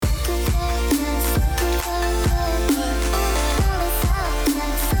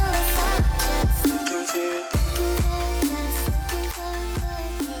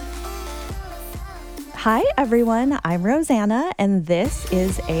Hi, everyone. I'm Rosanna, and this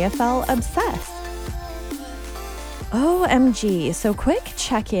is AFL Obsessed. OMG. So, quick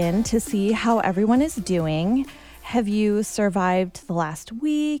check in to see how everyone is doing. Have you survived the last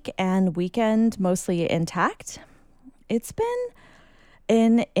week and weekend mostly intact? It's been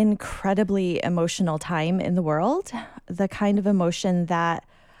an incredibly emotional time in the world, the kind of emotion that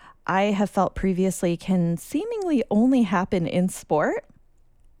I have felt previously can seemingly only happen in sport.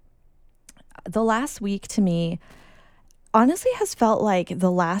 The last week to me honestly has felt like the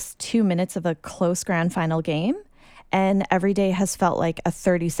last 2 minutes of a close grand final game, and every day has felt like a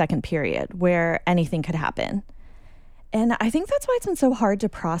 30-second period where anything could happen. And I think that's why it's been so hard to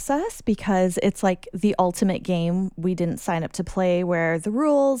process, because it's like the ultimate game we didn't sign up to play, where the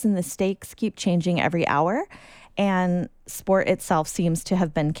rules and the stakes keep changing every hour, and sport itself seems to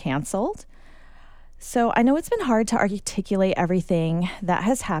have been canceled. So I know it's been hard to articulate everything that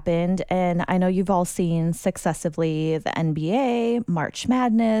has happened, and I know you've all seen successively the NBA, March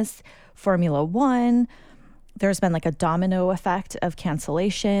Madness, Formula One. There's been like a domino effect of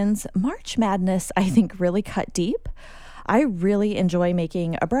cancellations. March Madness, I think, really cut deep. I really enjoy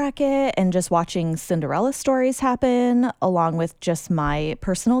making a bracket and just watching Cinderella stories happen, along with just my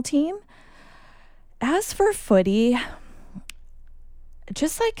personal team. As for footy,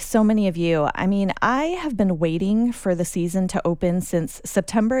 just like so many of you, I have been waiting for the season to open since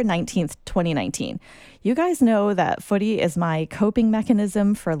September 19th, 2019. You guys know that footy is my coping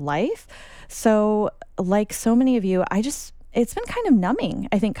mechanism for life. So, like so many of you, it's been kind of numbing,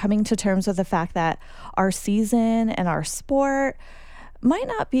 I think, coming to terms with the fact that our season and our sport might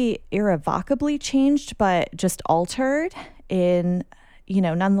not be irrevocably changed, but just altered in,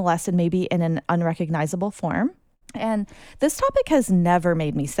 nonetheless, and maybe in an unrecognizable form. And this topic has never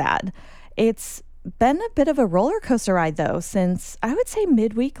made me sad. It's been a bit of a roller coaster ride, though, since I would say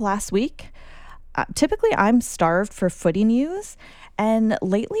midweek last week. Typically, I'm starved for footy news, and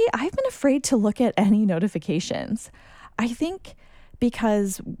lately I've been afraid to look at any notifications. I think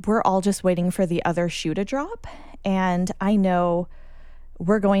because we're all just waiting for the other shoe to drop, and I know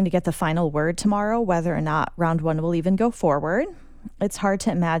we're going to get the final word tomorrow, whether or not round one will even go forward. It's hard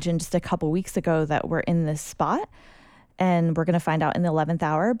to imagine just a couple weeks ago that we're in this spot, and we're going to find out in the 11th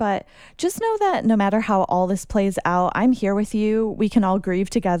hour. But just know that no matter how all this plays out, I'm here with you. We can all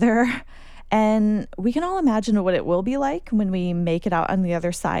grieve together, and we can all imagine what it will be like when we make it out on the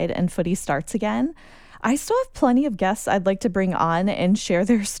other side and footy starts again. I still have plenty of guests I'd like to bring on and share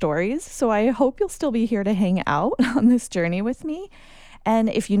their stories, so I hope you'll still be here to hang out on this journey with me. And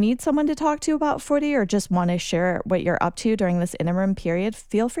if you need someone to talk to about footy, or just want to share what you're up to during this interim period,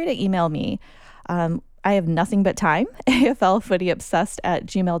 feel free to email me. I have nothing but time,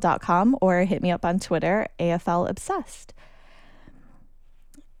 aflfootyobsessed@gmail.com, or hit me up on Twitter, AFLobsessed.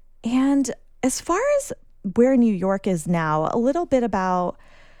 And as far as where New York is now, a little bit about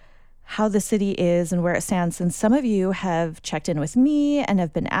how the city is and where it stands, since some of you have checked in with me and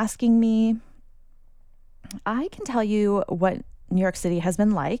have been asking me. I can tell you what New York City has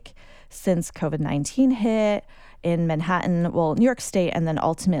been like since COVID-19 hit in Manhattan, New York State, and then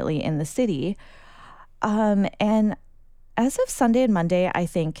ultimately in the city. And as of Sunday and Monday, I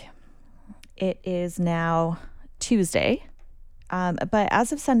think it is now Tuesday. But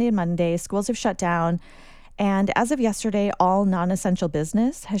as of Sunday and Monday, schools have shut down. And as of yesterday, all non-essential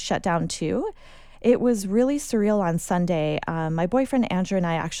business has shut down too. It was really surreal on Sunday. My boyfriend Andrew and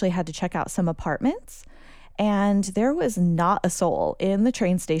I actually had to check out some apartments, and there was not a soul in the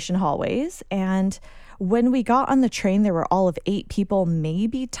train station hallways. And when we got on the train, there were all of 8 people,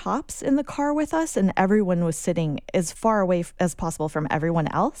 maybe tops, in the car with us, and everyone was sitting as far away as possible from everyone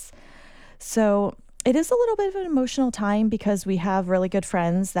else. So it is a little bit of an emotional time, because we have really good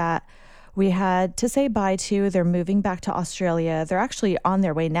friends that we had to say bye to. They're moving back to Australia. They're actually on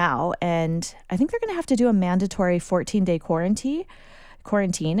their way now, and I think they're going to have to do a mandatory 14-day quarantine,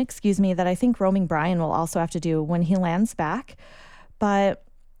 that I think Roaming Brian will also have to do when he lands back. But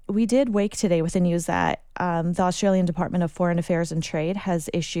we did wake today with the news that the Australian Department of Foreign Affairs and Trade has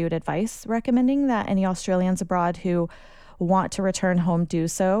issued advice recommending that any Australians abroad who want to return home do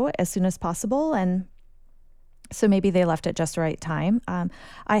so as soon as possible. And so maybe they left at just the right time.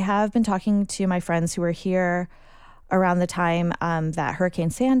 I have been talking to my friends who were here around the time that Hurricane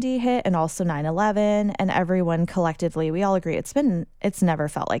Sandy hit, and also 9/11, and everyone collectively, we all agree it's never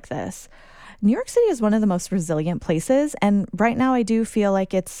felt like this. New York City is one of the most resilient places, and right now I do feel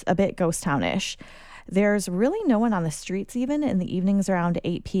like it's a bit ghost townish. There's really no one on the streets even in the evenings around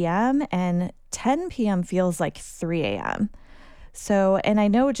 8 p.m., and 10 p.m. feels like 3 a.m. So, and I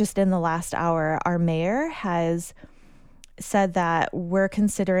know just in the last hour, our mayor has said that we're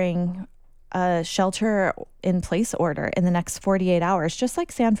considering a shelter in place order in the next 48 hours, just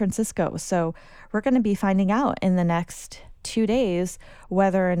like San Francisco. So we're going to be finding out in the next 2 days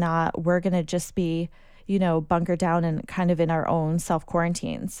whether or not we're going to just be, bunkered down and kind of in our own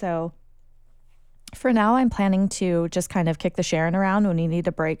self-quarantine. So for now, I'm planning to just kind of kick the Sharon around when we need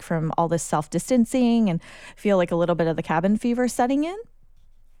a break from all this self-distancing and feel like a little bit of the cabin fever setting in.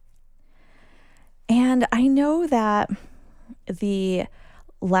 And I know that the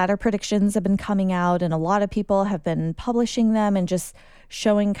ladder predictions have been coming out and a lot of people have been publishing them and just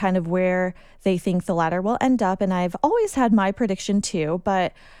showing kind of where they think the ladder will end up. And I've always had my prediction too,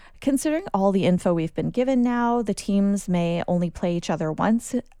 but considering all the info we've been given now, the teams may only play each other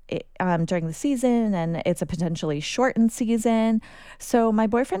once during the season, and it's a potentially shortened season. So my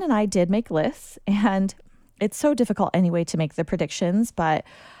boyfriend and I did make lists, and it's so difficult anyway to make the predictions, but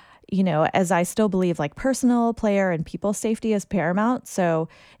as I still believe like personal, player, and people safety is paramount. So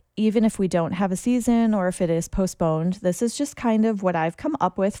even if we don't have a season or if it is postponed, this is just kind of what I've come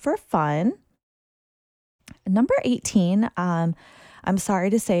up with for fun. Number 18, I'm sorry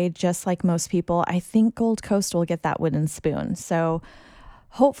to say, just like most people, I think Gold Coast will get that wooden spoon. So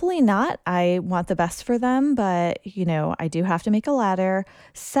hopefully not. I want the best for them, but, I do have to make a ladder.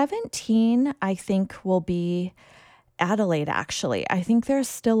 17, I think, will be Adelaide, actually. I think they're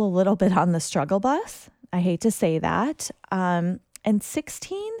still a little bit on the struggle bus. I hate to say that. And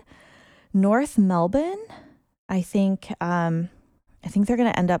 16, North Melbourne, I think they're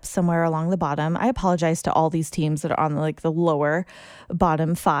going to end up somewhere along the bottom. I apologize to all these teams that are on like the lower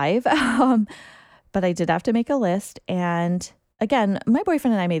bottom 5. But I did have to make a list. And again, my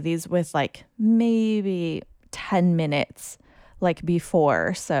boyfriend and I made these with like maybe 10 minutes like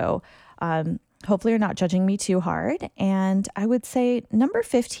before. So hopefully you're not judging me too hard. And I would say number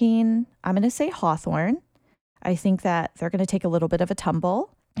 15, I'm going to say Hawthorn. I think that they're going to take a little bit of a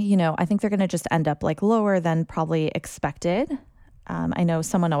tumble. I think they're going to just end up like lower than probably expected. I know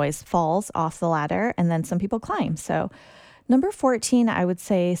someone always falls off the ladder and then some people climb. So number 14, I would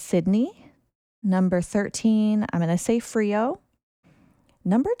say Sydney. Number 13, I'm going to say Freo.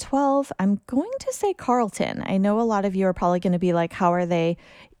 Number 12, I'm going to say Carlton. I know a lot of you are probably going to be like, how are they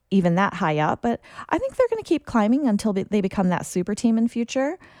even that high up? But I think they're going to keep climbing until they become that super team in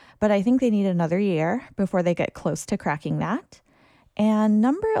future. But I think they need another year before they get close to cracking that. And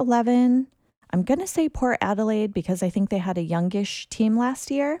number 11, I'm going to say Port Adelaide because I think they had a youngish team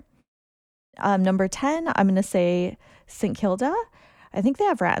last year. Number 10, I'm going to say St. Kilda. I think they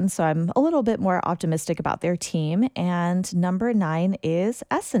have Ratton, so I'm a little bit more optimistic about their team. And number 9 is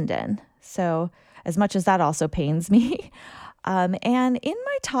Essendon. So as much as that also pains me. And in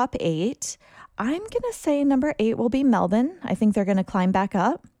my top 8, I'm going to say number 8 will be Melbourne. I think they're going to climb back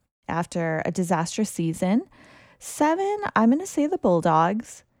up after a disastrous season. 7, I'm going to say the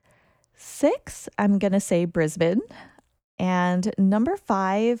Bulldogs. 6, I'm going to say Brisbane. And number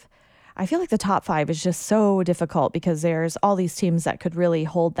 5, I feel like the top 5 is just so difficult because there's all these teams that could really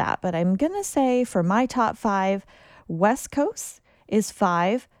hold that. But I'm going to say for my top 5, West Coast is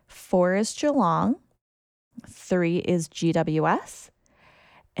 5, 4 is Geelong, 3 is GWS.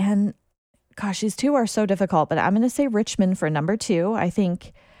 And gosh, these 2 are so difficult, but I'm going to say Richmond for number 2. I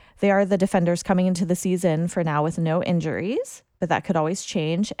think they are the defenders coming into the season for now with no injuries, but that could always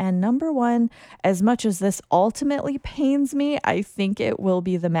change. And number 1, as much as this ultimately pains me, I think it will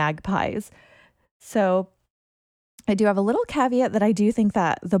be the Magpies. So I do have a little caveat that I do think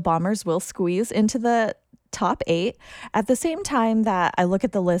that the Bombers will squeeze into the top 8. At the same time that I look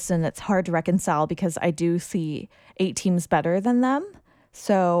at the list and it's hard to reconcile because I do see 8 teams better than them.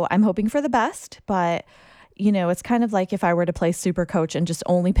 So I'm hoping for the best, but it's kind of like if I were to play Super Coach and just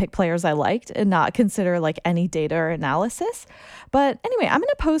only pick players I liked and not consider like any data or analysis. But anyway, I'm going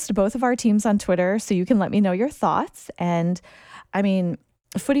to post both of our teams on Twitter so you can let me know your thoughts. And I mean,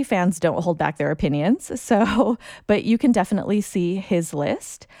 footy fans don't hold back their opinions. So, but you can definitely see his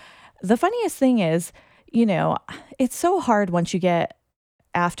list. The funniest thing is, it's so hard once you get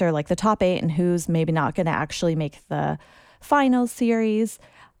after like the top 8 and who's maybe not going to actually make the final series.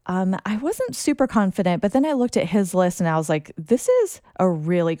 I wasn't super confident, but then I looked at his list and I was like, this is a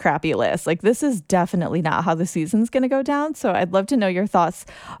really crappy list. Like, this is definitely not how the season's going to go down. So I'd love to know your thoughts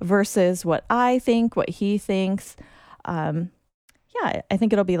versus what I think, what he thinks. Yeah, I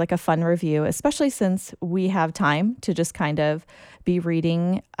think it'll be like a fun review, especially since we have time to just kind of be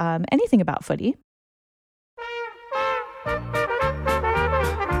reading anything about footy.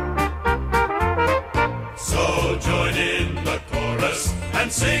 So join in the chorus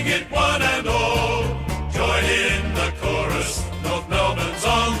and sing it one and all. Join in the chorus, North Melbourne's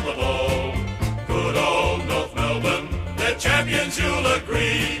on the ball. Good old North Melbourne, they're champions, you'll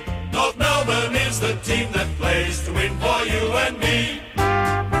agree. North Melbourne that plays to win for you and me.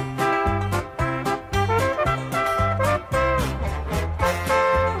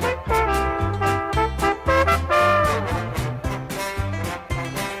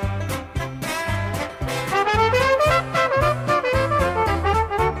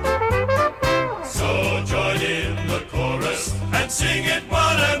 So join in the chorus and sing it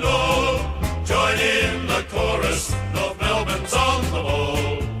one and all. Join in the chorus, North Melbourne's on the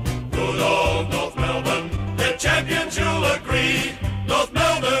ball. Good old North Melbourne, they're champions, you'll agree. North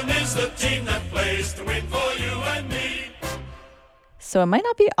Melbourne is the team that plays to win for you and me. So it might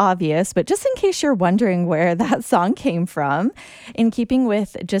not be obvious, but just in case you're wondering where that song came from, in keeping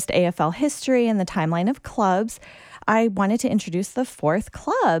with just AFL history and the timeline of clubs, I wanted to introduce the fourth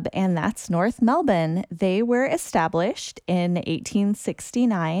club, and that's North Melbourne. They were established in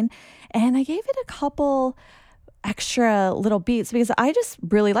 1869, and I gave it a couple extra little beats because I just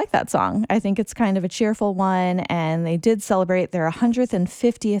really like that song. I think it's kind of a cheerful one, and they did celebrate their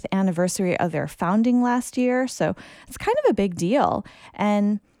 150th anniversary of their founding last year, so it's kind of a big deal.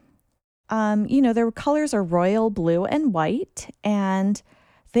 And, their colors are royal blue and white, and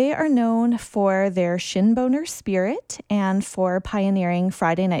they are known for their shinboner spirit and for pioneering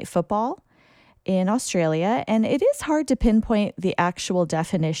Friday night football in Australia. And it is hard to pinpoint the actual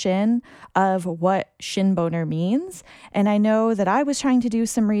definition of what shinboner means. And I know that I was trying to do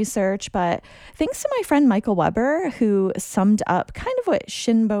some research, but thanks to my friend Michael Weber, who summed up kind of what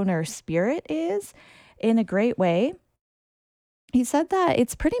shinboner spirit is in a great way. He said that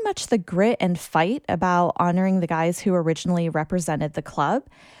it's pretty much the grit and fight about honoring the guys who originally represented the club.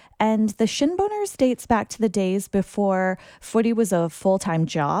 And the Shinboners dates back to the days before footy was a full-time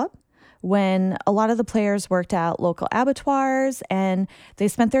job, when a lot of the players worked at local abattoirs and they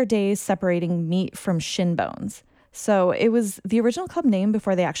spent their days separating meat from shin bones. So it was the original club name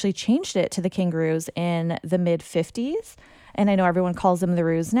before they actually changed it to the Kangaroos in the mid-50s. And I know everyone calls them the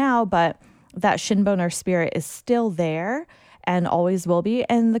Roos now, but that shinboner spirit is still there and always will be.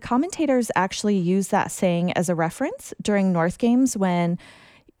 And the commentators actually use that saying as a reference during North games when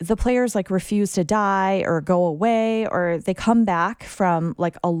the players refuse to die or go away, or they come back from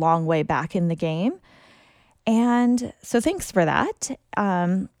a long way back in the game. And so thanks for that.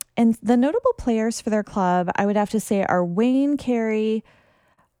 And the notable players for their club, I would have to say, are Wayne Carey,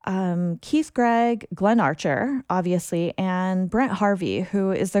 Keith Gregg, Glenn Archer, obviously, and Brent Harvey, who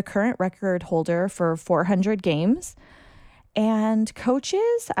is the current record holder for 400 games. And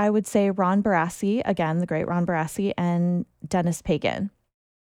coaches, I would say Ron Barassi, again, the great Ron Barassi, and Dennis Pagan.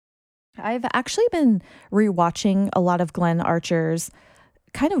 I've actually been rewatching a lot of Glenn Archer's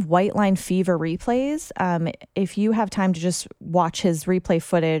kind of White Line Fever replays. If you have time to just watch his replay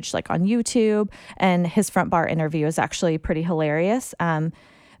footage on YouTube, and his front bar interview is actually pretty hilarious.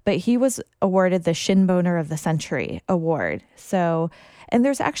 But he was awarded the Shinboner of the Century award. And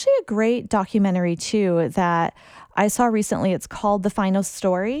there's actually a great documentary too that I saw recently. It's called The Final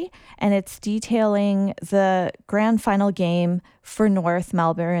Story, and it's detailing the grand final game for North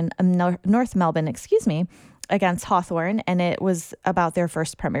Melbourne, against Hawthorn, and it was about their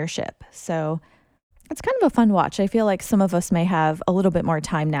first premiership. So it's kind of a fun watch. I feel like some of us may have a little bit more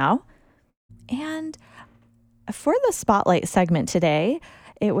time now. And for the Spotlight segment today,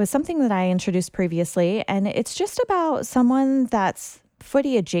 it was something that I introduced previously, and it's just about someone that's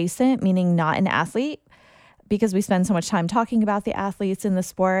footy adjacent, meaning not an athlete, because we spend so much time talking about the athletes in the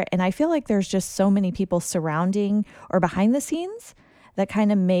sport. And I feel like there's just so many people surrounding or behind the scenes that kind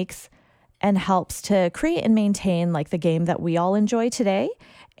of makes and helps to create and maintain the game that we all enjoy today.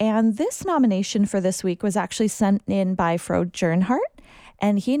 And this nomination for this week was actually sent in by Frode Jernhardt,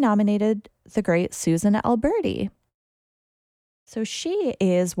 and he nominated the great Susan Alberti. So she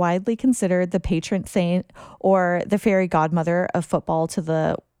is widely considered the patron saint or the fairy godmother of football to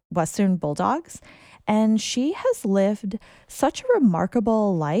the Western Bulldogs. And she has lived such a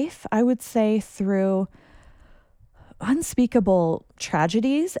remarkable life, I would say, through unspeakable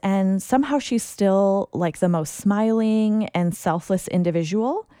tragedies. And somehow she's still the most smiling and selfless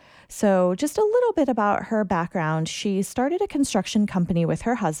individual. So just a little bit about her background. She started a construction company with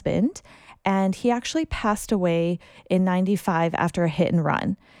her husband, and he actually passed away in 95 after a hit and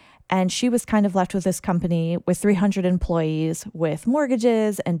run. And she was kind of left with this company with 300 employees with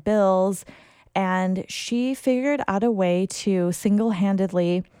mortgages and bills. And she figured out a way to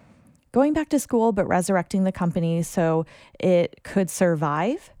single-handedly going back to school, but resurrecting the company so it could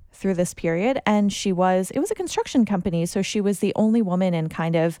survive through this period. And it was a construction company, so she was the only woman in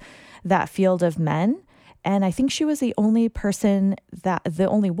kind of that field of men. And I think she was the only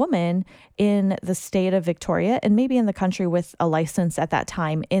woman in the state of Victoria and maybe in the country with a license at that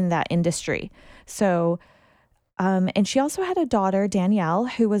time in that industry. So, and she also had a daughter, Danielle,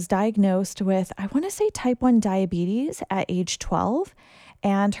 who was diagnosed with, I want to say, type 1 diabetes at age 12.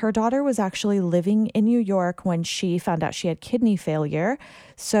 And her daughter was actually living in New York when she found out she had kidney failure.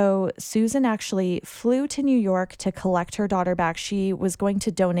 So Susan actually flew to New York to collect her daughter back. She was going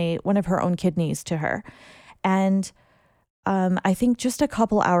to donate one of her own kidneys to her. And I think just a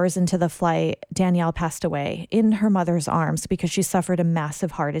couple hours into the flight, Danielle passed away in her mother's arms because she suffered a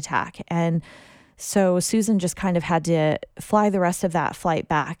massive heart attack. And so Susan just kind of had to fly the rest of that flight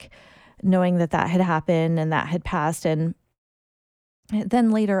back, knowing that had happened and that had passed. And then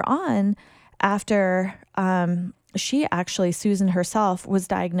later on, after Susan herself was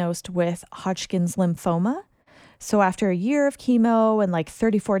diagnosed with Hodgkin's lymphoma. So after a year of chemo and like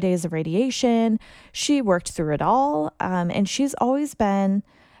 34 days of radiation, she worked through it all. And she's always been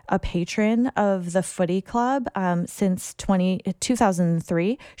a patron of the Footy Club since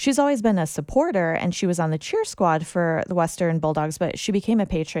 2003. She's always been a supporter, and she was on the cheer squad for the Western Bulldogs, but she became a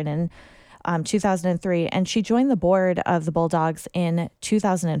patron in 2003, and she joined the board of the Bulldogs in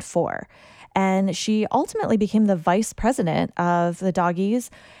 2004. And she ultimately became the vice president of the Doggies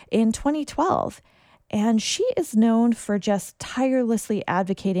in 2012. And she is known for just tirelessly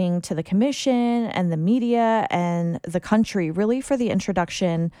advocating to the commission and the media and the country, really, for the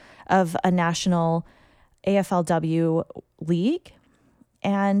introduction of a national AFLW league.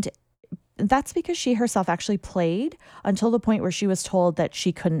 And that's because she herself actually played until the point where she was told that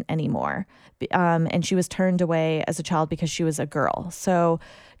she couldn't anymore. And she was turned away as a child because she was a girl. So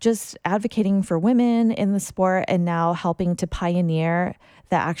just advocating for women in the sport and now helping to pioneer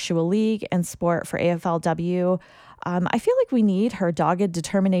the actual league and sport for AFLW. I feel like we need her dogged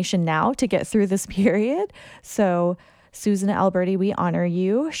determination now to get through this period. So Susan Alberti, we honor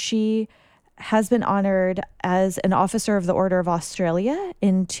you. She has been honored as an Officer of the Order of Australia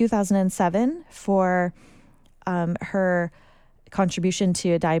in 2007 for her contribution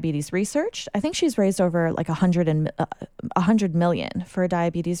to diabetes research. I think she's raised over like 100 million for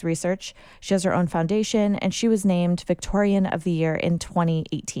diabetes research. She has her own foundation, and she was named Victorian of the Year in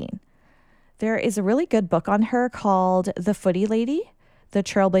 2018. There is a really good book on her called The Footy Lady, The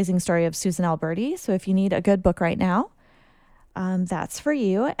Trailblazing Story of Susan Alberti. So if you need a good book right now, that's for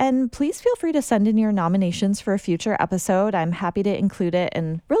you. And please feel free to send in your nominations for a future episode. I'm happy to include it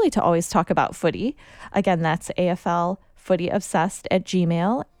and really to always talk about footy. Again, that's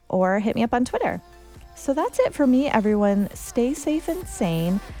AFLFootyObsessed@gmail.com, or hit me up on Twitter. So that's it for me, everyone. Stay safe and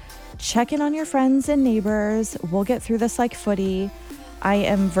sane. Check in on your friends and neighbors. We'll get through this like footy. I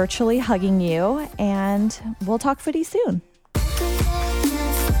am virtually hugging you, and we'll talk footy soon.